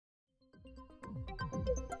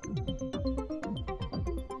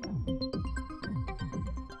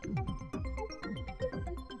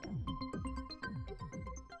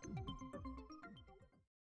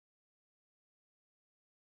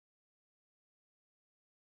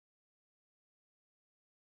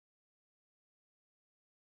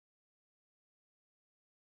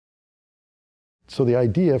So the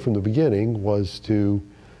idea from the beginning was to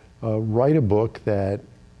write a book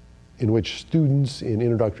in which students in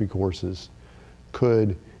introductory courses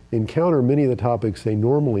could encounter many of the topics they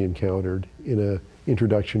normally encountered in an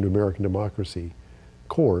Introduction to American Democracy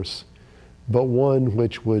course, but one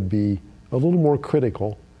which would be a little more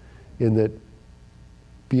critical in that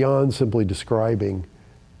beyond simply describing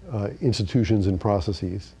institutions and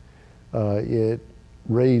processes, it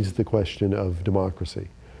raised the question of democracy.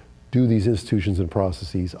 Do these institutions and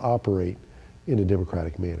processes operate in a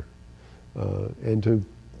democratic manner? And to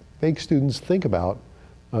make students think about,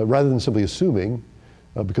 rather than simply assuming,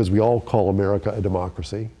 because we all call America a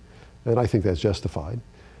democracy, and I think that's justified,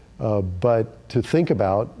 but to think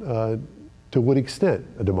about to what extent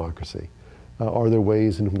a democracy. Are there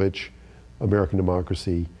ways in which American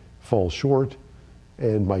democracy falls short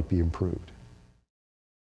and might be improved?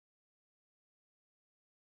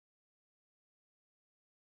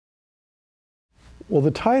 Well,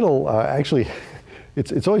 the title, actually,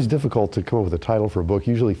 it's always difficult to come up with a title for a book.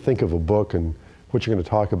 You usually think of a book and what you're going to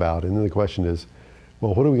talk about, and then the question is,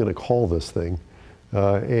 well, what are we going to call this thing?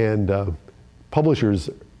 Publishers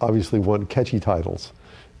obviously want catchy titles.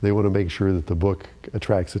 They want to make sure that the book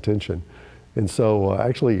attracts attention. And so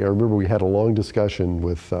actually, I remember we had a long discussion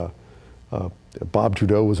with Bob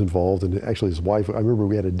Trudeau was involved, and actually his wife. I remember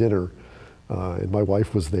we had a dinner, and my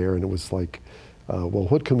wife was there, and it was like, well,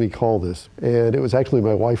 what can we call this? And it was actually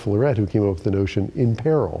my wife, Lorette, who came up with the notion, In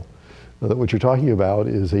Peril, that what you're talking about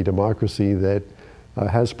is a democracy that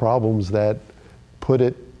has problems that put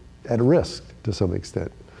it at risk to some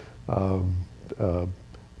extent. But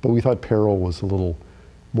we thought peril was a little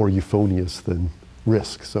more euphonious than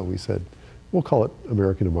risk, so we said, we'll call it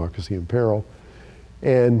American Democracy in Peril.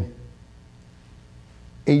 And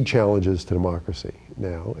 8 challenges to democracy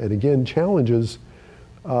now. And again, challenges,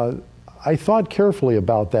 I thought carefully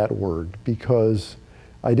about that word because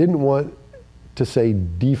I didn't want to say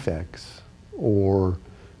defects or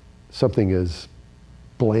something as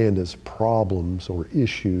bland as problems or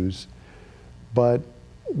issues, but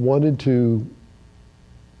wanted to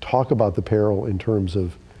talk about the peril in terms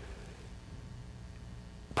of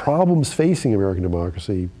problems facing American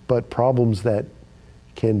democracy, but problems that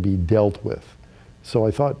can be dealt with. So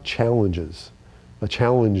I thought challenges. A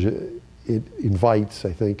challenge, it invites,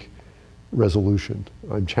 I think, resolution.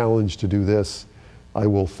 I'm challenged to do this. I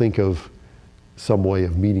will think of some way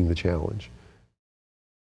of meeting the challenge.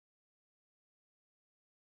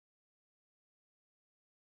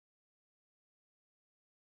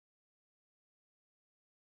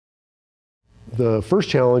 The first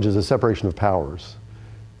challenge is a separation of powers,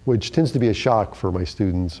 which tends to be a shock for my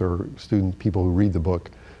students or people who read the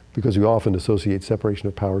book, because we often associate separation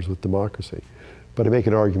of powers with democracy. But I make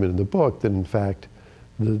an argument in the book that, in fact,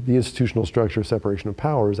 the institutional structure of separation of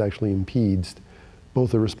powers actually impedes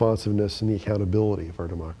both the responsiveness and the accountability of our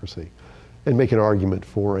democracy, and make an argument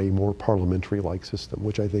for a more parliamentary-like system,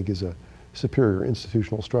 which I think is a superior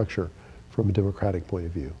institutional structure from a democratic point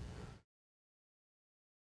of view.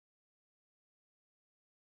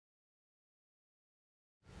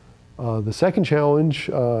 The second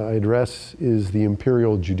challenge I address is the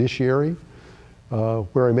imperial judiciary,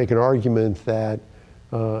 where I make an argument that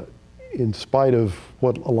in spite of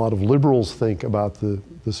what a lot of liberals think about the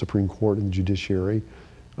Supreme Court and the judiciary,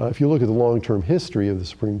 if you look at the long-term history of the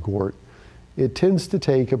Supreme Court, it tends to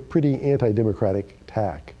take a pretty anti-democratic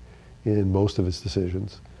tack in most of its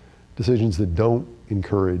decisions that don't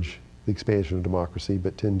encourage the expansion of democracy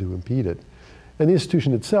but tend to impede it. And the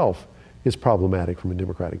institution itself is problematic from a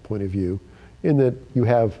democratic point of view in that you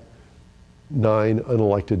have 9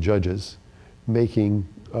 unelected judges making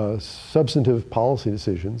substantive policy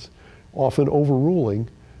decisions, often overruling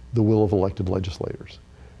the will of elected legislators.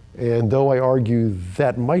 And though I argue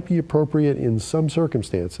that might be appropriate in some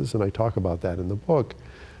circumstances, and I talk about that in the book,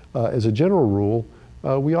 as a general rule,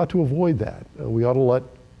 we ought to avoid that. We ought to let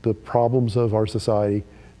the problems of our society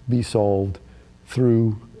be solved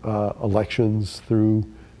through elections, through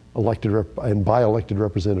elected and by elected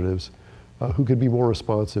representatives who could be more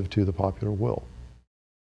responsive to the popular will.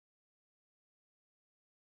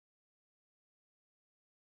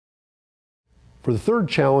 For the third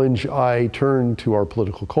challenge, I turn to our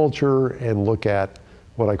political culture and look at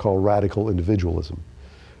what I call radical individualism.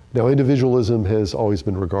 Now, individualism has always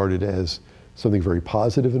been regarded as something very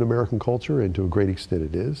positive in American culture, and to a great extent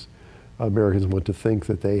it is. Americans want to think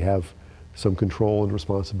that they have some control and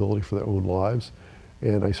responsibility for their own lives,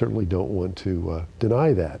 and I certainly don't want to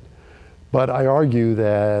deny that. But I argue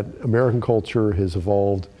that American culture has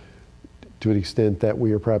evolved to an extent that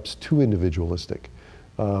we are perhaps too individualistic.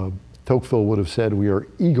 Tocqueville would have said we are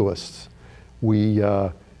egoists. We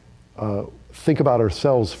think about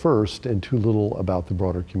ourselves first and too little about the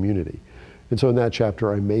broader community. And so in that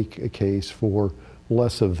chapter, I make a case for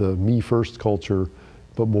less of the me first culture,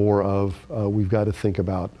 but more of we've got to think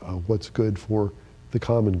about what's good for the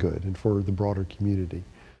common good and for the broader community.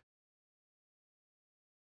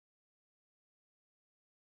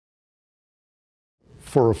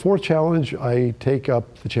 For a fourth challenge, I take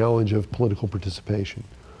up the challenge of political participation.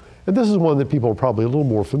 And this is one that people are probably a little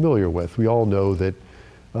more familiar with. We all know that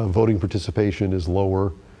voting participation is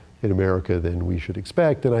lower in America than we should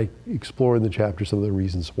expect, and I explore in the chapter some of the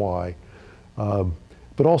reasons why.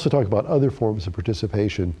 But also talk about other forms of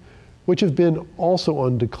participation, which have been also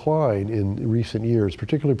on decline in recent years,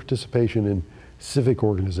 particularly participation in civic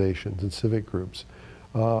organizations and civic groups.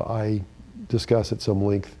 I discuss at some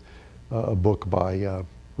length a book by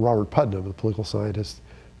Robert Putnam, a political scientist,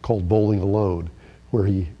 called Bowling Alone, where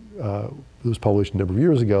it was published a number of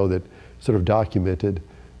years ago that sort of documented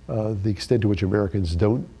the extent to which Americans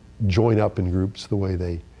don't join up in groups the way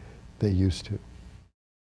they used to.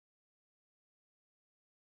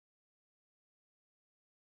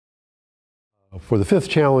 For the fifth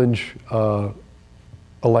challenge,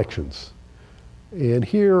 elections. And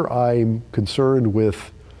here I'm concerned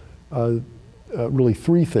with really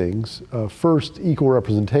three things. First, equal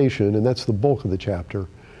representation, and that's the bulk of the chapter,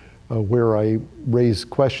 where I raise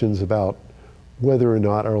questions about whether or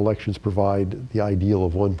not our elections provide the ideal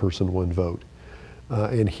of one person, one vote.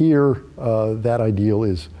 And here, that ideal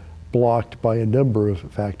is blocked by a number of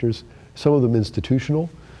factors, some of them institutional,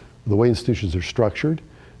 the way institutions are structured.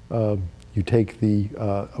 You take the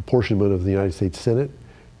apportionment of the United States Senate,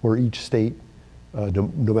 where each state, no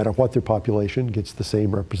matter what their population, gets the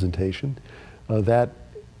same representation. That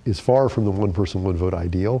is far from the one person, one vote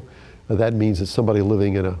ideal. That means that somebody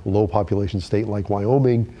living in a low population state like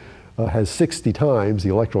Wyoming has 60 times the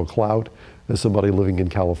electoral clout as somebody living in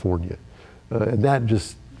California. And that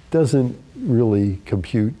just doesn't really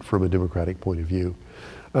compute from a democratic point of view.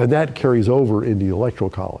 And that carries over into the Electoral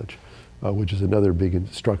College, which is another big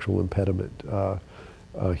structural impediment.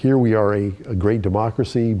 Here we are a great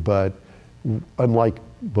democracy, but unlike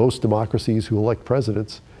most democracies who elect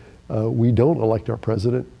presidents, we don't elect our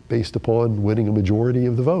president based upon winning a majority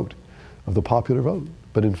of the vote, of the popular vote,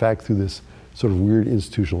 but in fact through this sort of weird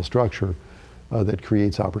institutional structure that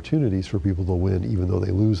creates opportunities for people to win even though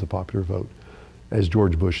they lose the popular vote, as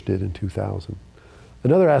George Bush did in 2000.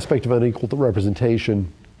 Another aspect of unequal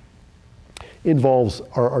representation involves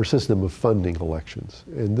our system of funding elections.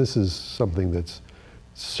 And this is something that's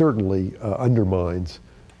certainly undermines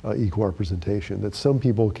equal representation, that some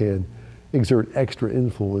people can exert extra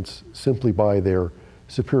influence simply by their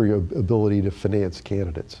superior ability to finance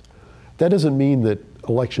candidates. That doesn't mean that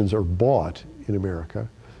elections are bought in America.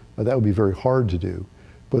 That would be very hard to do.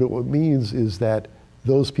 But what it means is that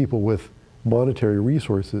those people with monetary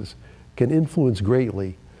resources can influence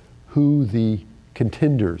greatly who the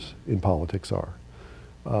contenders in politics are.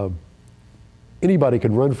 Anybody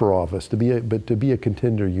can run for office, but to be a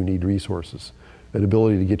contender you need resources, an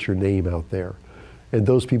ability to get your name out there. And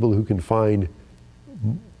those people who can find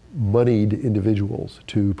moneyed individuals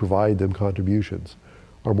to provide them contributions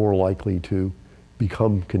are more likely to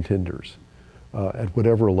become contenders at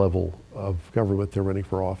whatever level of government they're running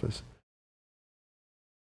for office.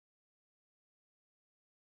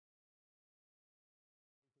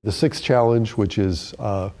 The sixth challenge, which is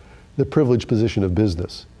the privileged position of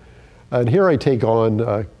business. And here I take on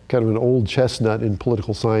kind of an old chestnut in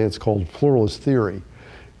political science called pluralist theory,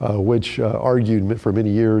 which argued for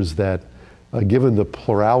many years that given the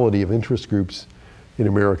plurality of interest groups in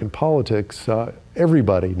American politics,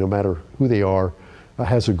 everybody, no matter who they are,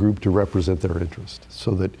 has a group to represent their interest,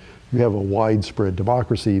 so that you have a widespread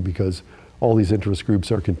democracy because all these interest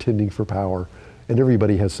groups are contending for power and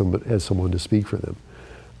everybody has someone to speak for them.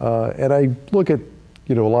 And I look at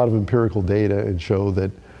a lot of empirical data and show that,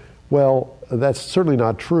 well, that's certainly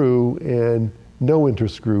not true, and no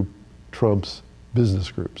interest group trumps business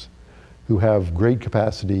groups who have great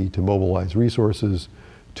capacity to mobilize resources,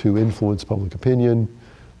 to influence public opinion,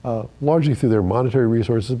 largely through their monetary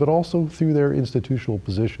resources, but also through their institutional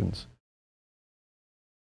positions.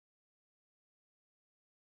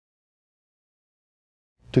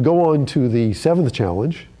 To go on to the seventh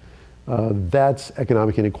challenge, that's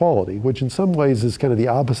economic inequality, which in some ways is kind of the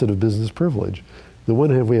opposite of business privilege. On the one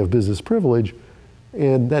hand, we have business privilege,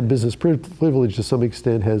 and that business privilege to some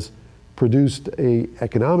extent has produced an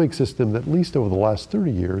economic system that, at least over the last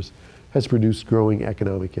 30 years, has produced growing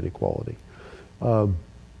economic inequality. And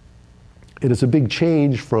it's a big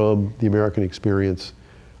change from the American experience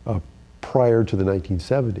prior to the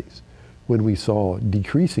 1970s, when we saw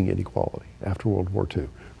decreasing inequality after World War II.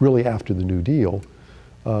 really after the New Deal,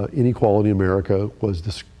 inequality in America was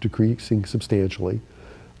decreasing substantially.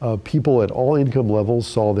 People at all income levels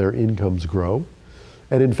saw their incomes grow.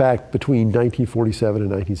 And in fact, between 1947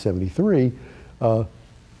 and 1973,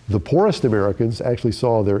 the poorest Americans actually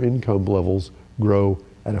saw their income levels grow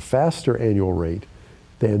at a faster annual rate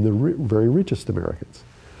than the very richest Americans.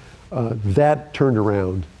 That turned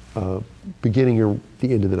around beginning at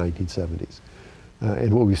the end of the 1970s.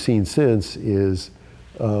 And what we've seen since is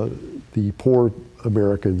the poor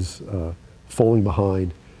Americans falling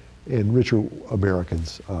behind and richer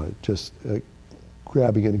Americans just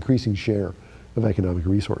grabbing an increasing share of economic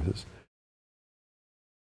resources.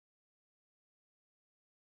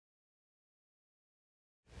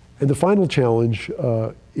 And the final challenge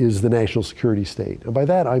is the national security state. And by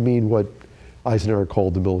that I mean what Eisenhower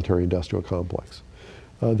called the military-industrial complex.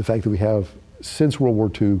 The fact that we have, since World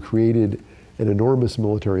War II, created an enormous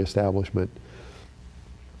military establishment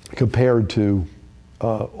compared to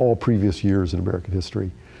all previous years in American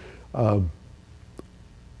history. There are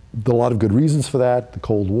a lot of good reasons for that. The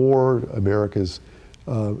Cold War, America's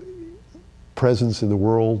presence in the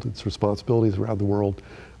world, its responsibilities around the world.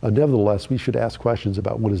 Nevertheless, we should ask questions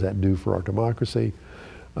about what does that do for our democracy.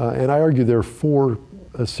 And I argue there are four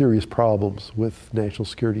serious problems with national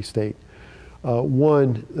security state.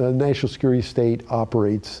 One, the national security state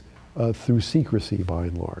operates through secrecy by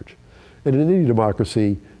and large. And in any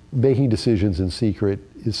democracy, making decisions in secret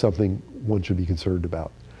is something one should be concerned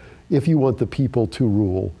about. If you want the people to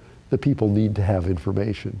rule, the people need to have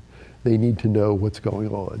information. They need to know what's going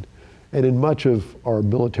on. And in much of our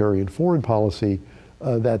military and foreign policy,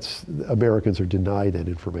 Americans are denied that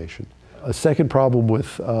information. A second problem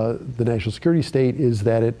with the national security state is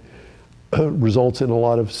that it results in a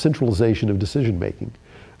lot of centralization of decision making.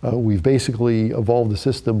 We've basically evolved a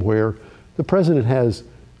system where the president has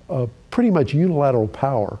pretty much unilateral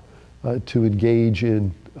power to engage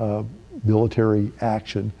in military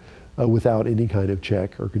action without any kind of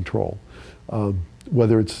check or control.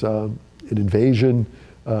 Whether it's an invasion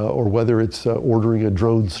or whether it's ordering a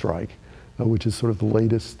drone strike, which is sort of the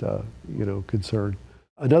latest concern.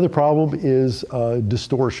 Another problem is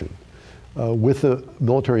distortion. With the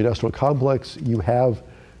military-industrial complex, you have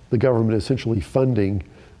the government essentially funding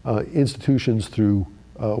institutions through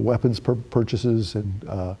weapons purchases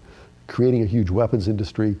and creating a huge weapons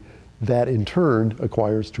industry that in turn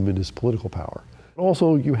acquires tremendous political power.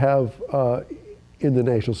 Also, you have in the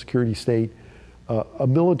national security state a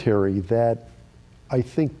military that I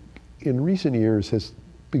think in recent years has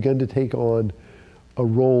begun to take on a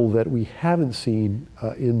role that we haven't seen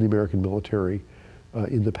in the American military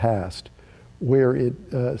in the past, where it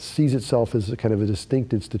sees itself as a kind of a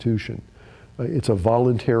distinct institution. It's a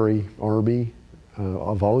voluntary army,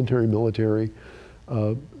 a voluntary military,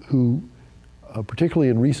 who, particularly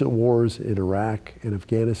in recent wars in Iraq and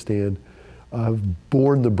Afghanistan, have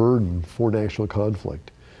borne the burden for national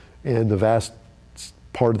conflict. And the vast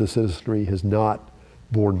part of the citizenry has not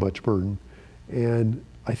borne much burden. And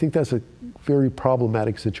I think that's a very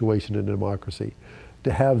problematic situation in a democracy,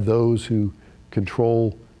 to have those who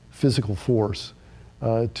control physical force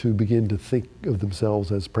to begin to think of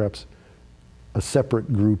themselves as perhaps a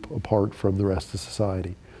separate group apart from the rest of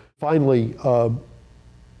society. Finally, the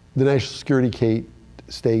national security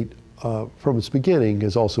state, from its beginning,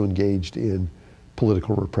 has also engaged in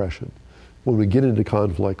political repression. When we get into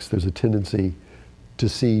conflicts, there's a tendency to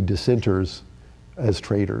see dissenters as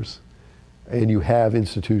traitors. And you have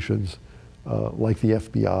institutions like the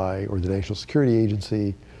FBI or the National Security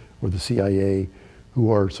Agency or the CIA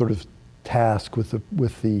who are sort of tasked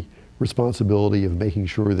with the responsibility of making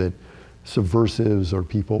sure that subversives or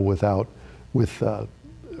people with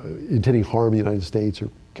intending harm the United States are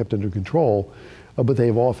kept under control, but they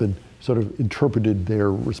have often sort of interpreted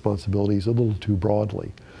their responsibilities a little too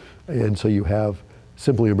broadly. And so you have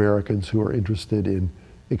simply Americans who are interested in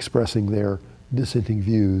expressing their dissenting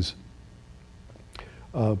views,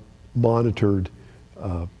 monitored,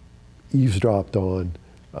 eavesdropped on,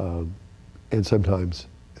 and sometimes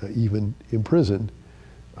even imprisoned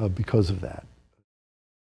because of that.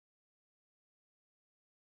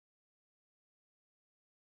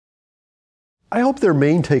 I hope their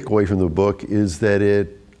main takeaway from the book is that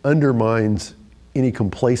it undermines any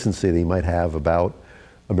complacency they might have about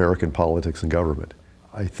American politics and government.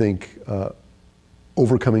 I think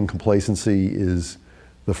overcoming complacency is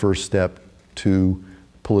the first step to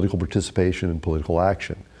political participation and political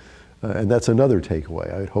action. And that's another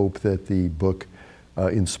takeaway. I hope that the book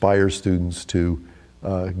inspires students to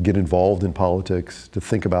get involved in politics, to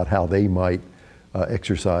think about how they might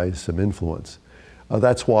exercise some influence.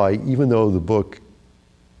 That's why, even though the book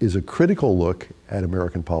is a critical look at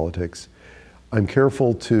American politics, I'm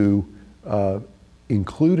careful to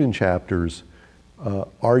include in chapters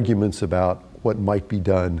arguments about what might be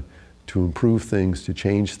done to improve things, to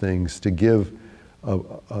change things, to give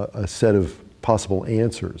a set of possible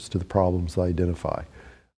answers to the problems I identify.